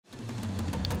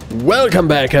Welcome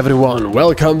back, everyone.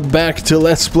 Welcome back to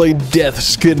Let's Play Death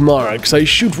Skid Marks. I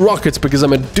shoot rockets because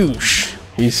I'm a douche,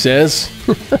 he says.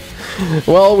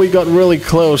 Well, we got really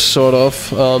close, sort of,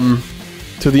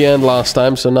 to the end last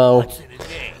time, so now... What's in the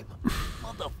name?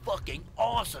 Motherfucking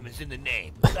awesome is in the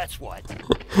name, that's what.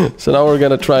 So now we're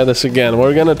gonna try this again.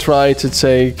 We're gonna try to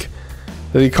take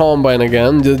the Combine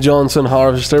again, the Johnson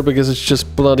Harvester, because it's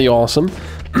just bloody awesome.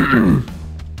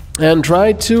 And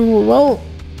try to, well,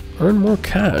 earn more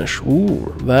cash.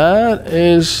 Ooh,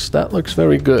 that looks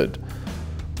very good.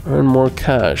 Earn more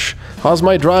cash. How's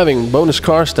my driving? Bonus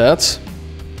car stats.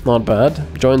 Not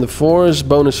bad. Join the force.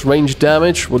 Bonus range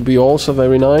damage would be also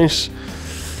very nice.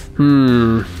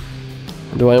 Do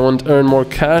I want to earn more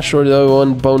cash or do I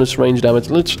want bonus range damage?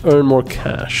 Let's earn more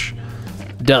cash.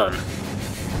 Done.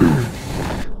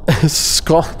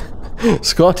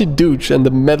 Scotty Dooch and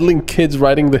the meddling kids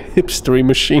riding the hipstery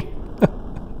machine.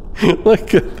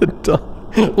 Look at the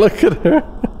dog. Look at her.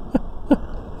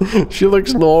 She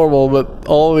looks normal, but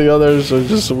all the others are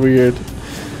just weird.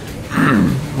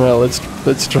 Well,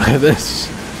 let's try this.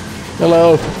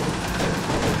 Hello.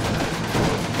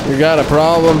 You got a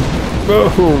problem?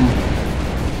 Boom.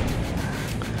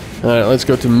 Alright, let's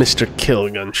go to Mr.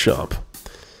 Killgun shop.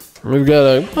 We've got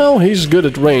a... well, he's good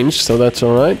at range, so that's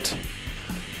alright.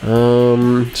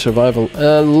 Survival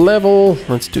level.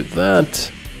 Let's do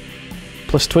that.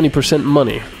 Plus 20%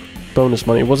 money. Bonus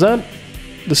money. Was that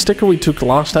the sticker we took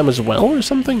last time as well, or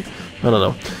something? I don't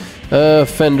know.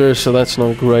 Fender, so that's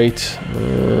not great.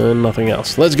 Nothing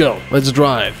else. Let's go. Let's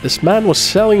drive. This man was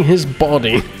selling his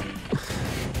body.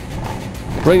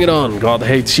 Bring it on. God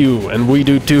hates you, and we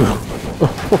do too.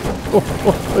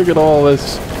 Look at all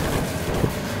this.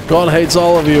 God hates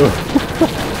all of you.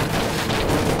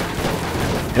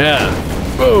 Yeah.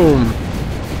 Boom.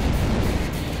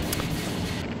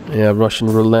 Yeah, Russian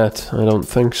roulette. I don't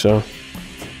think so.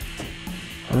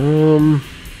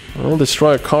 I'll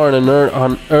destroy a car and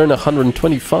earn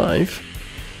 125.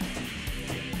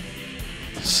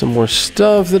 Some more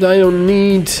stuff that I don't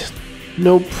need.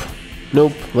 Nope.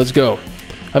 Nope. Let's go.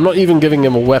 I'm not even giving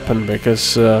him a weapon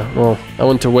because, well, I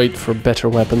want to wait for better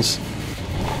weapons.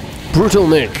 Brutal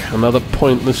Nick, another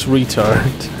pointless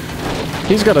retard.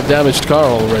 He's got a damaged car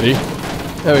already.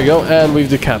 There we go, and we've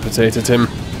decapitated him.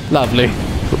 Lovely.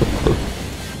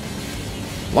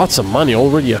 Lots of money,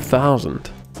 already 1,000.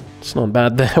 It's not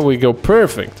bad. There we go,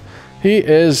 perfect. He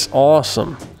is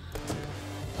awesome.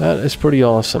 That is pretty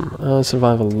awesome.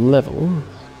 Survival level.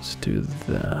 Let's do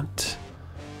that.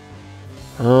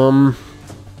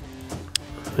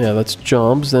 Yeah, that's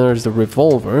jobs. There's the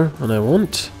revolver, and I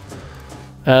want.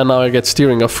 And now I get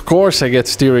steering. Of course I get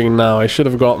steering now. I should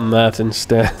have gotten that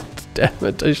instead. Damn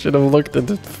it, I should have looked at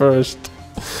it first.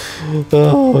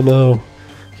 Oh no.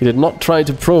 He did not try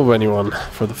to probe anyone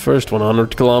for the first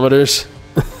 100 kilometers.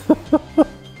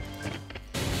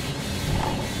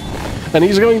 And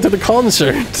he's going to the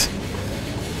concert.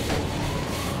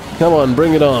 Come on,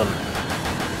 bring it on.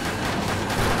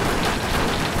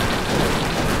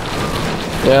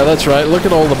 Yeah, that's right. Look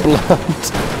at all the blood.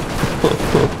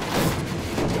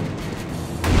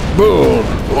 Boom!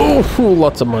 Oh,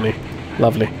 lots of money.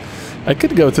 Lovely. I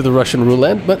could go to the Russian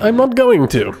roulette, but I'm not going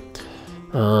to.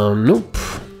 Nope.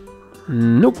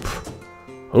 Nope.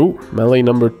 Oh, melee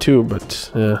number 2,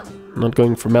 but not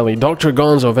going for melee. Dr.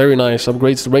 Gonzo, very nice.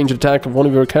 Upgrades the range attack of one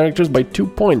of your characters by 2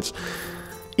 points.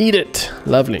 Eat it.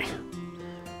 Lovely.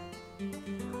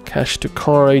 Cash to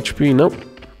car HP. Nope.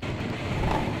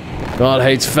 God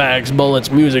hates fags,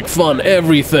 bullets, music, fun,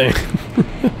 everything.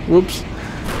 Whoops.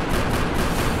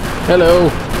 Hello.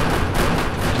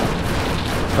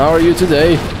 How are you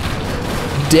today?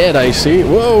 Dead, I see.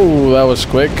 Whoa, that was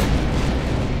quick.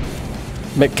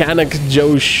 Mechanic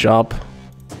Joe's shop.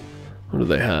 What do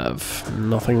they have?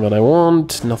 Nothing that I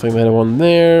want. Nothing that I want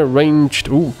there. Ranged.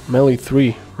 Ooh, melee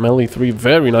 3. Melee 3.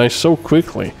 Very nice. So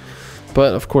quickly.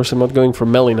 But, of course, I'm not going for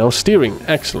melee now. Steering.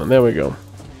 Excellent. There we go.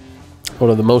 One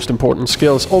of the most important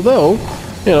skills. Although,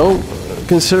 you know,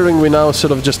 considering we now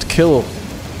sort of just kill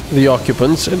the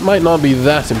occupants, it might not be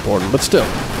that important, but still.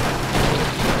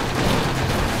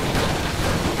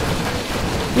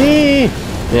 Eee!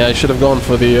 Yeah, I should have gone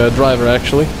for the driver,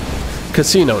 actually.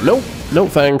 Casino. Nope. No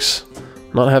thanks.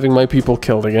 Not having my people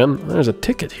killed again. There's a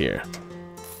ticket here.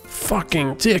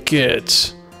 Fucking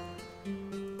tickets!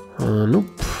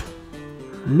 Nope.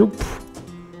 Nope.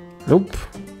 Nope.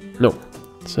 No.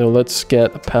 So let's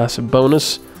get a passive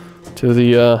bonus to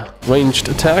the ranged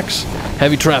attacks.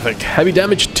 Heavy traffic. Heavy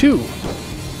damage 2.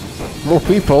 More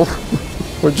people.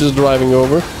 We're just driving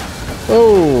over.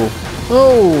 Oh!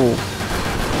 Oh!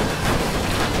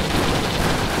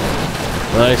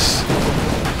 Nice.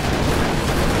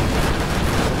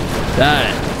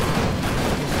 Die.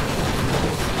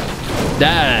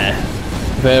 Die.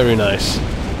 Very nice.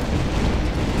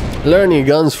 Learning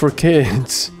guns for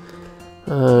kids.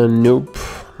 Nope.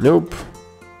 Nope.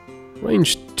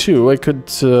 Range 2, I could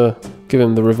give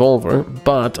him the revolver,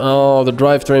 but oh, the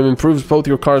drivetrain improves both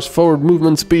your car's forward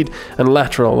movement speed and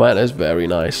lateral. That is very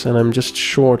nice, and I'm just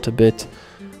short a bit.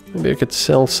 Maybe I could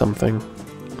sell something.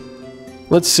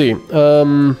 Let's see. How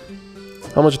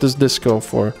much does this go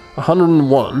for?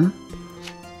 101.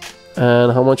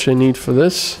 And how much I need for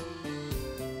this?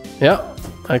 Yeah,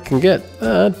 I can get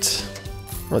that.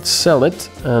 Let's sell it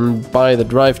and buy the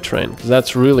drivetrain, because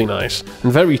that's really nice.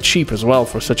 And very cheap as well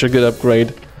for such a good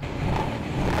upgrade.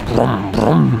 Brum,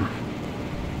 brum.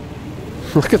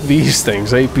 Look at these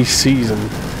things, APCs, and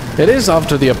it is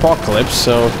after the apocalypse,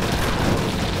 so...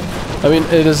 I mean,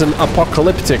 it is an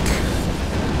apocalyptic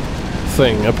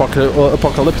thing,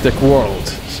 apocalyptic world,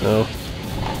 so...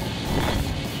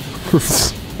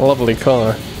 Lovely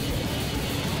car.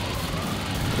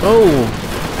 Oh!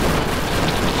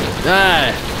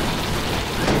 Ah!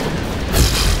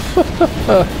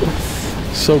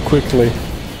 So quickly.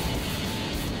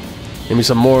 Give me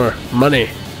some more money.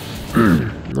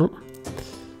 Nope.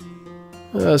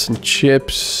 Some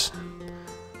chips.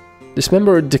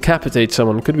 Dismember or decapitate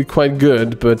someone could be quite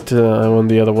good, but I want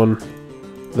the other one.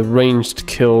 The ranged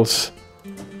kills.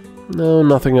 No,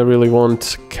 nothing I really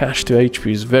want. Cash to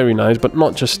HP is very nice, but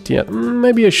not just yet.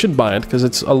 Maybe I should buy it, because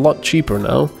it's a lot cheaper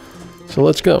now. So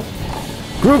let's go.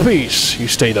 Groupies! You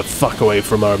stay the fuck away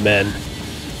from our men.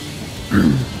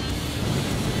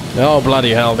 Oh,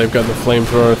 bloody hell, they've got the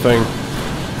flamethrower thing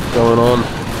going on.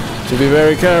 So be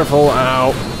very careful.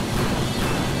 Ow.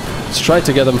 Let's try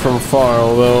to get them from far,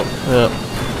 although, yeah.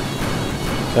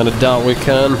 Kinda doubt we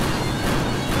can.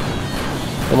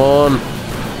 Come on.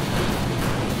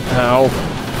 Ow.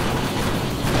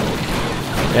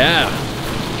 Yeah.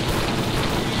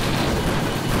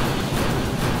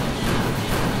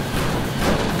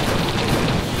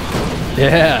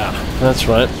 Yeah, that's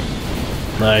right.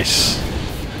 Nice.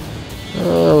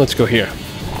 Let's go here.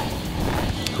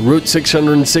 Route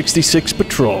 666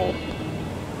 patrol.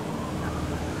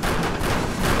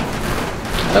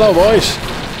 Hello, boys.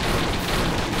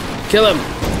 Kill him.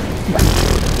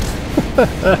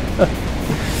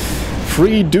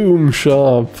 Free Doom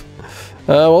Shop.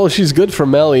 Well, she's good for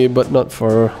melee, but not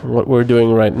for what we're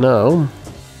doing right now.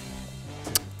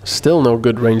 Still no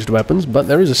good ranged weapons, but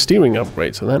there is a steering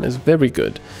upgrade, so that is very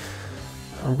good.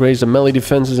 Upgrades the melee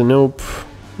defenses and nope.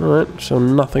 Alright, so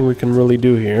nothing we can really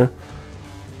do here.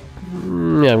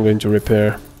 Yeah, I'm going to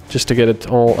repair. Just to get it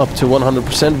all up to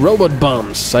 100%. Robot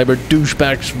bombs! Cyber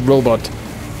douchebags robot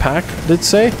pack, did it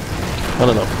say? I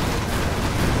don't know.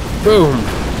 Boom!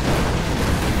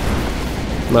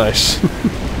 Nice.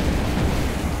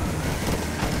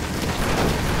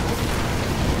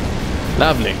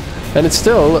 Lovely. And it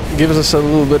still gives us a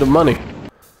little bit of money.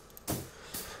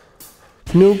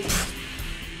 Nope.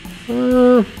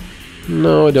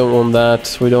 No, I don't want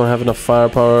that. We don't have enough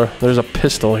firepower. There's a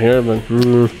pistol here, but...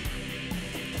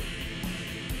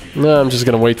 No, I'm just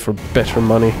gonna wait for better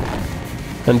money.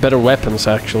 And better weapons,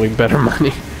 actually. Better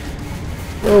money.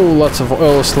 Oh, lots of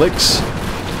oil slicks.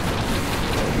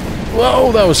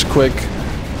 Whoa, that was quick.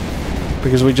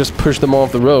 Because we just pushed them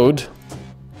off the road.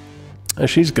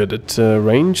 She's good at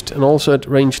ranged, and also at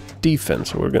ranged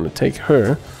defense, so we're gonna take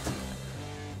her.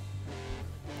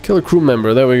 Kill a crew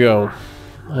member, there we go.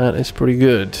 That is pretty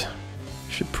good.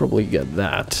 Should probably get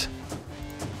that.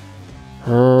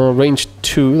 Range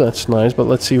 2, that's nice, but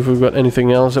let's see if we've got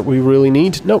anything else that we really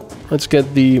need. Nope, let's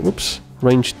get the, whoops,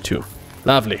 range 2.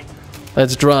 Lovely.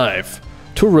 Let's drive.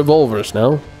 2 revolvers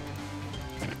now.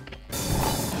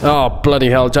 Oh, bloody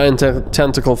hell, giant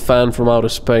tentacle fan from outer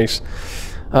space.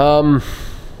 I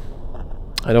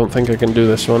don't think I can do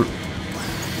this one.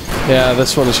 Yeah,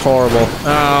 this one is horrible.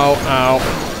 Ow, ow.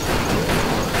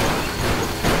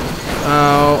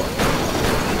 Ow.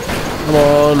 Come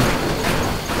on.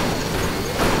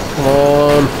 Come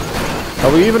on.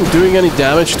 Are we even doing any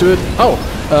damage to it? Oh,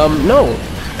 no.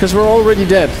 Because we're already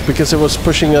dead, because it was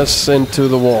pushing us into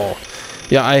the wall.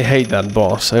 Yeah, I hate that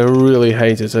boss. I really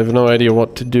hate it. I have no idea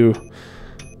what to do.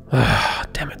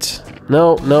 Damn it.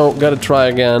 No, no, gotta try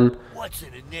again. What's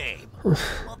in a name?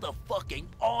 Motherfucking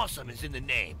awesome is in the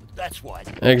name. That's what.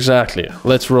 Exactly.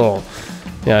 Let's roll.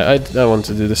 Yeah, I want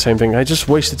to do the same thing. I just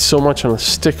wasted so much on a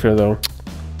sticker, though.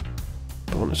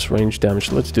 Bonus range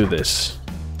damage. Let's do this.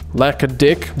 Lack a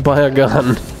dick, buy a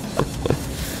gun.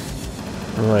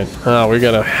 Alright. Oh, we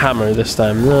got a hammer this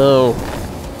time. No.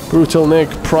 Brutal Nick,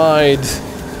 Pride.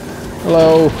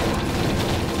 Hello.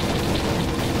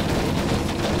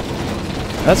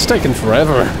 That's taken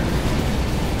forever.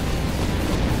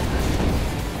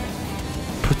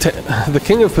 the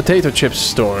King of Potato Chips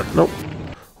store. Nope.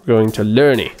 We're going to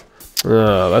Lerny.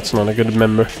 That's not a good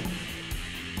member.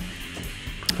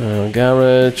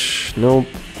 Garage. Nope.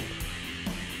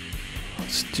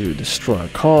 Let's do destroy a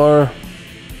car.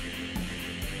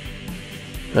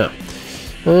 Yeah.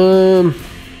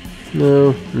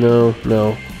 No.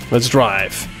 Let's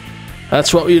drive.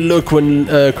 That's what we look when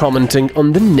commenting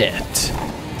on the net.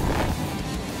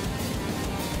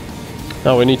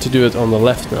 Oh, we need to do it on the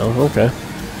left now. Okay.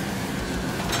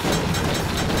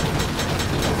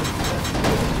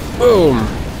 Boom!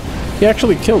 He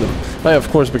actually killed him. Of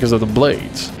course, because of the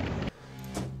blades.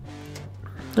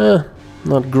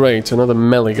 Not great. Another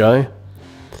melee guy.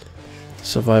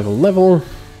 Survival level.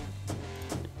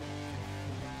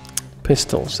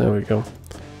 Pistols. There we go.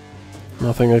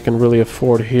 Nothing I can really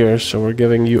afford here, so we're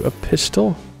giving you a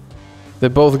pistol. They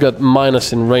both got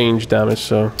minus in range damage,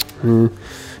 so...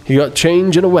 You got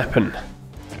change in a weapon.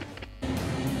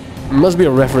 It must be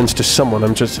a reference to someone,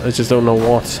 I just don't know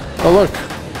what. Oh look!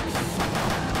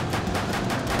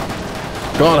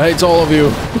 God hates all of you!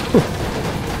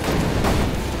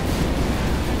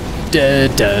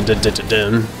 Dun, dun, dun, dun, dun,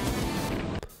 dun.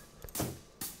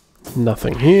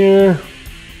 Nothing here.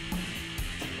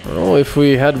 Oh, if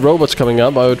we had robots coming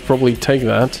up, I would probably take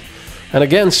that. And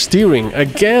again, steering.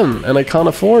 Again! And I can't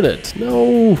afford it.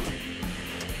 No!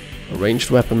 A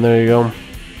ranged weapon, there you go.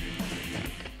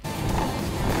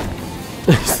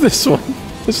 It's this one.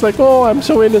 It's like, oh, I'm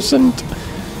so innocent.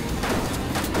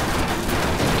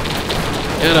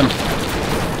 Get him.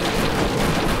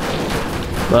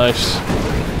 Nice.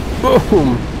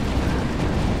 Boom!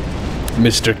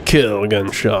 Mr. Kill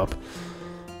Gun Shop.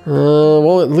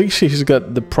 Well, at least he's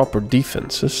got the proper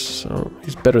defenses, so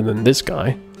he's better than this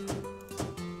guy.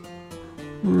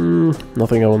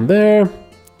 Nothing on there.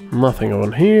 Nothing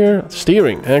on here.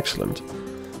 Steering, excellent.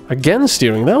 Again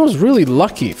steering, that was really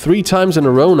lucky. 3 times in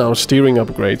a row now steering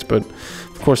upgrades, but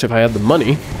of course if I had the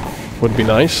money, would be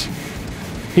nice.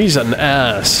 He's an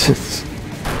ass.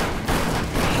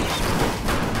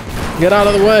 Get out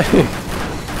of the way!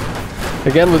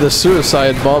 Again with the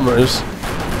suicide bombers.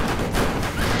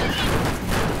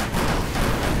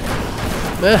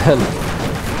 Man!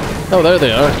 Oh, there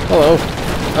they are. Hello.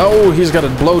 Oh, he's got a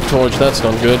blowtorch, that's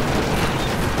not good.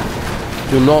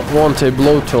 Do not want a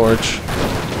blowtorch.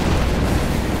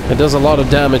 It does a lot of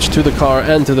damage to the car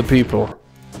and to the people.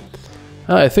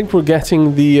 I think we're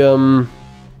getting the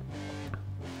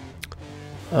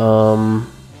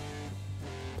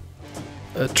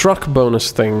a truck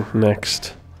bonus thing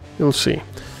next. You'll see.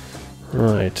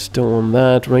 Right, still on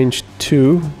that. Range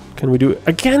 2. Can we do it?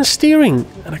 Again, steering!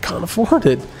 And I can't afford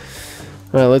it.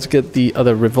 Alright, let's get the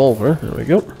other revolver. There we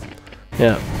go.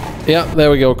 Yeah,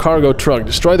 there we go. Cargo truck.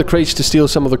 Destroy the crates to steal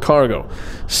some of the cargo.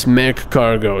 Smack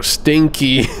cargo.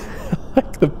 Stinky. I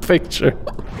like the picture.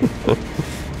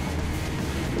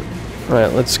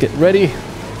 Alright, let's get ready.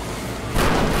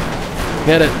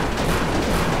 Get it.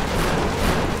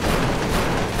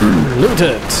 Loot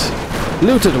it.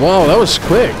 Loot it. Wow, that was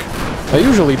quick. I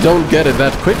usually don't get it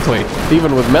that quickly,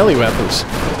 even with melee weapons.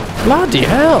 Bloody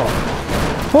hell.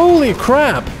 Holy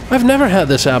crap. I've never had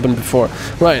this happen before.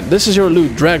 Right, this is your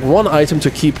loot. Drag 1 item to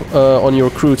keep on your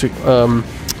crew to...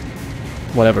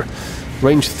 whatever.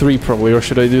 Range 3 probably, or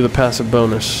should I do the passive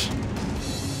bonus?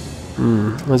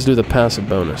 Let's do the passive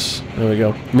bonus. There we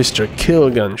go. Mr. Kill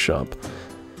Gun Shop.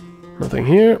 Nothing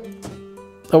here.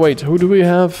 Oh wait, who do we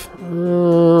have?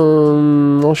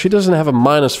 Well, she doesn't have a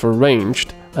minus for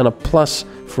ranged and a plus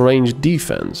for ranged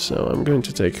defense, so I'm going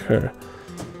to take her.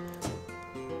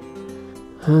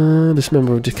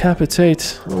 Dismember or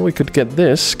decapitate. Well, we could get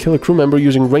this. Kill a crew member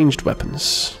using ranged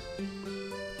weapons.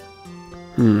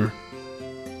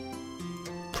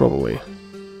 Probably.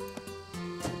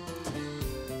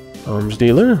 Arms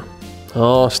dealer.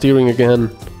 Oh, steering again.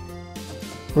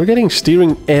 We're getting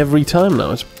steering every time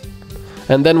now.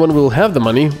 And then when we'll have the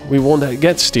money, we won't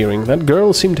get steering. That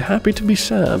girl seemed happy to be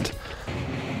sad.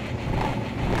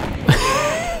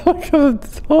 Look at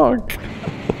the dog.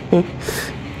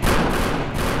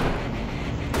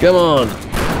 Come on.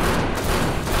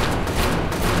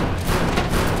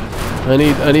 I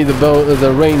need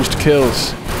the ranged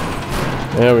kills.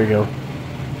 There we go.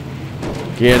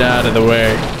 Get out of the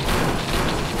way.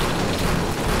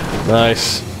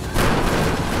 Nice.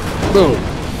 Boom.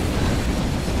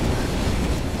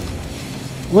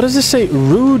 What does this say?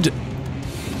 Rude...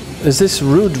 Is this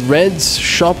Rude Red's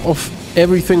shop of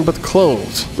everything but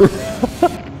clothes?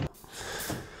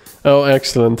 Oh,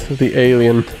 excellent. The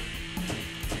alien.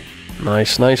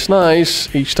 Nice, nice,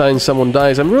 nice. Each time someone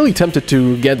dies, I'm really tempted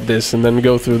to get this and then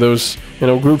go through those, you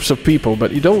know, groups of people,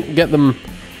 but you don't get them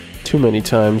too many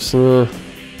times.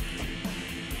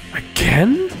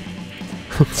 Again?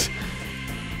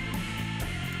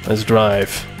 Let's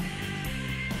drive.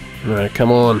 Alright,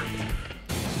 come on.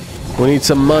 We need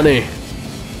some money.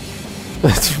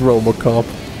 That's Robocop.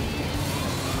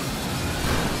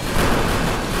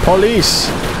 Police!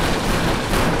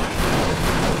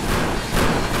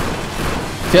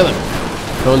 Kill him.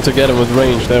 Going to get him with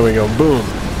range. There we go. Boom.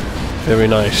 Very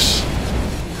nice.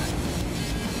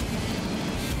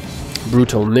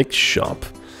 Brutal Nick's shop.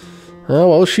 Oh,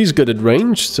 well, she's good at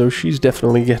range, so she's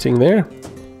definitely getting there.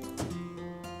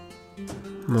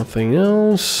 Nothing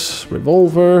else.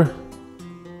 Revolver.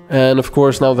 And of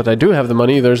course, now that I do have the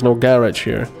money, there's no garage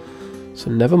here. So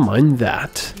never mind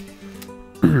that.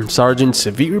 Sergeant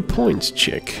Severe Points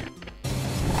chick.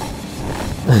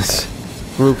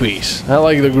 Groupies. I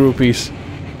like the groupies.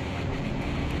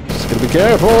 Just gotta be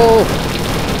careful.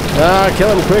 Ah, kill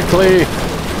him quickly.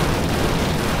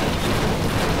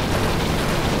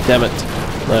 Damn it.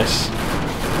 Nice.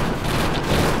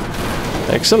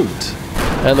 Excellent.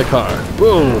 And the car.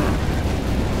 Boom.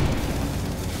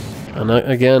 And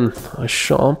again, a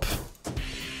shop.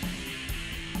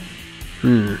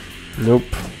 Nope.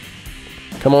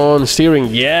 Come on, steering.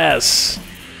 Yes!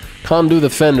 Can't do the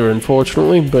fender,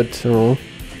 unfortunately, but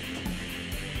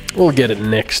we'll get it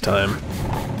next time.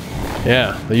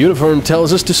 Yeah, the uniform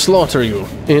tells us to slaughter you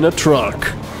in a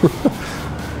truck.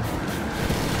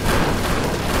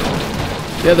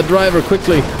 Yeah, the driver,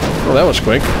 quickly. Oh, that was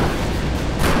quick.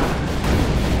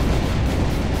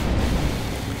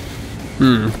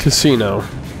 Casino.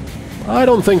 I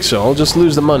don't think so. I'll just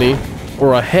lose the money.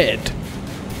 Or a head.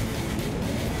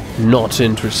 Not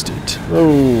interested.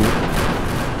 Oh.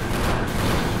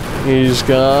 He's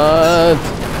got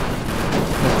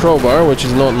a crowbar, which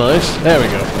is not nice. There we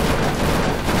go.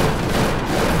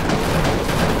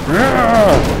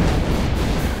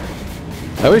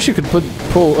 I wish you could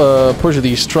push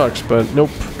these trucks, but nope.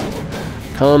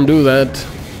 Can't do that.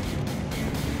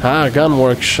 Ah, gun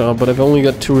workshop, but I've only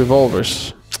got 2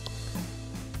 revolvers.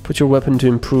 Put your weapon to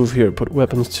improve here. Put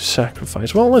weapons to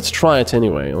sacrifice. Well, let's try it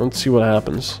anyway. Let's see what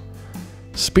happens.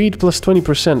 Speed plus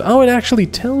 20%. Oh, it actually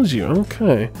tells you.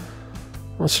 Okay.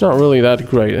 Well, it's not really that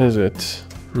great, is it?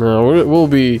 No, we'll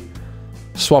be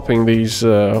swapping these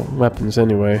weapons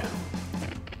anyway.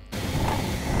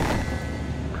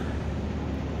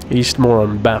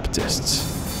 Eastmoreland Baptists.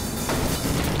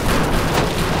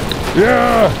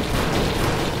 Yeah!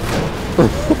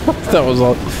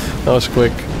 that was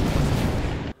quick.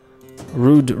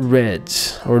 Rude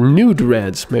Reds. Or Nude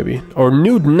Reds, maybe. Or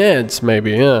Nude Neds,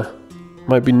 maybe, yeah.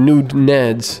 Might be Nude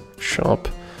Ned's shop.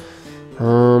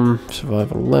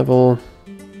 Survival level.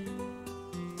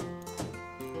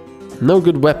 No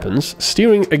good weapons.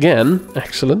 Steering again.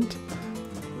 Excellent.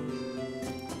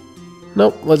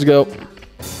 Nope, let's go.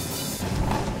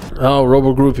 Oh,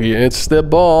 Robo Groupie. It's the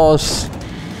boss.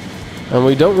 And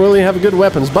we don't really have good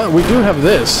weapons, but we do have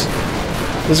this.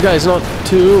 This guy's not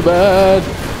too bad.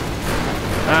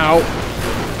 Ow.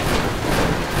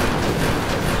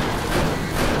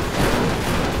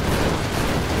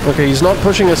 Okay, he's not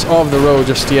pushing us off the road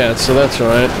just yet, so that's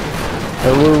alright.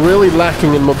 And we're really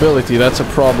lacking in mobility, that's a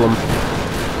problem.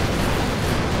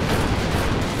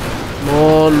 Come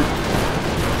on.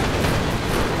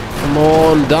 Come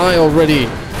on, die already.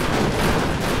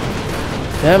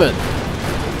 Damn it.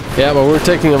 Yeah, but we're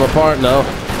taking them apart now.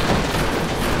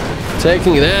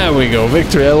 There we go,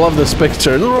 victory. I love this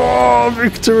picture. Oh,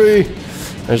 victory!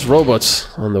 There's robots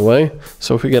on the way.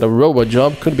 So if we get a robot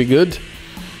job, could be good.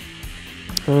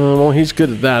 Well, he's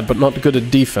good at that, but not good at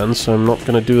defense, so I'm not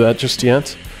gonna do that just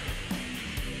yet.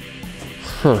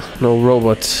 Huh, no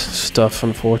robot stuff,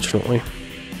 unfortunately.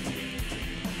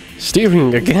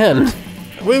 Steering again!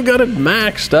 We've got it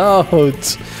maxed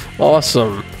out!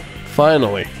 Awesome.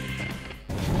 Finally.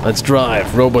 Let's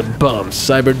drive. Robot bums.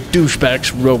 Cyber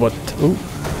douchebags. Robot. Ooh.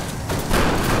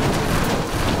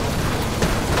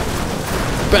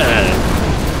 Bang.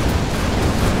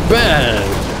 Bang.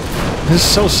 This is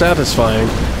so satisfying.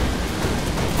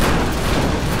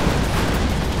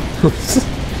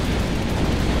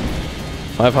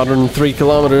 503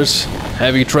 kilometers.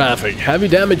 Heavy traffic. Heavy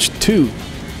damage 2.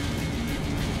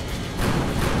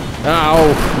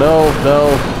 Ow. No,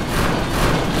 no.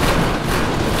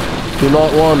 Do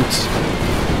not want.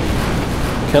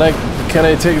 Can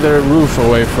I take their roof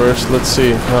away first? Let's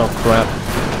see. Oh crap.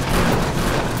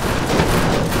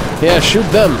 Yeah, shoot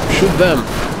them. Shoot them.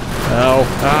 Ow.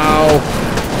 Ow.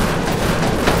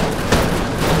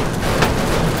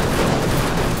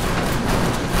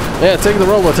 Yeah, take the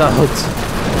robot out.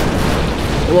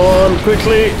 Come on,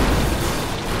 quickly.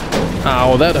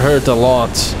 Ow, that hurt a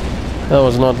lot. That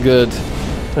was not good.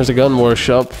 There's a gun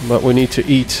workshop, but we need to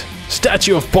eat.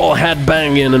 Statue of Paul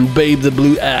headbanging and Babe the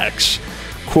Blue Axe.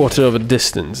 Quarter of a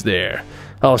distance there.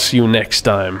 I'll see you next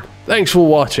time. Thanks for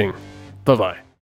watching. Bye-bye.